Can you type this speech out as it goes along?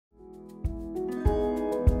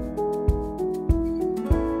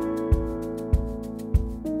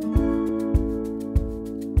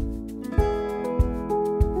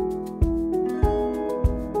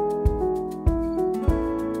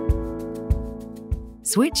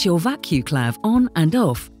Switch your Vacuklav on and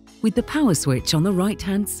off with the power switch on the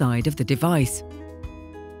right-hand side of the device.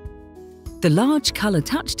 The large colour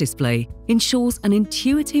touch display ensures an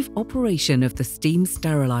intuitive operation of the steam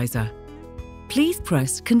sterilizer. Please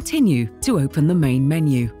press Continue to open the main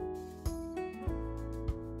menu.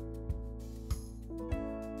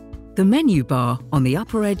 The menu bar on the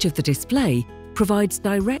upper edge of the display provides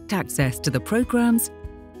direct access to the programs,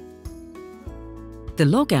 the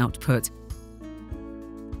log output,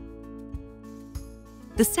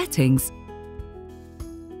 the settings,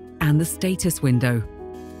 and the status window.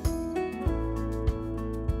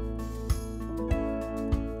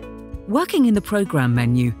 Working in the program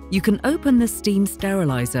menu, you can open the steam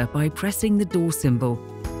sterilizer by pressing the door symbol.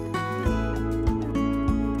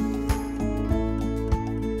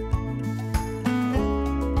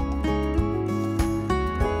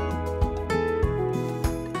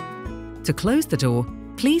 To close the door,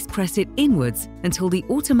 please press it inwards until the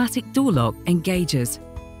automatic door lock engages.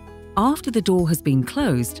 After the door has been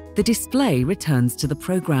closed, the display returns to the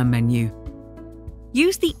program menu.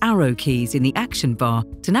 Use the arrow keys in the action bar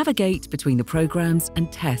to navigate between the programs and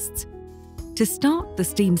tests. To start the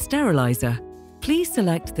steam sterilizer, please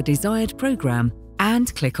select the desired program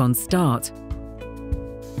and click on Start.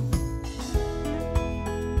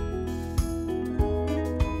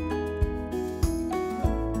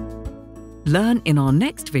 Learn in our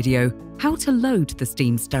next video how to load the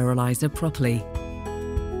steam sterilizer properly.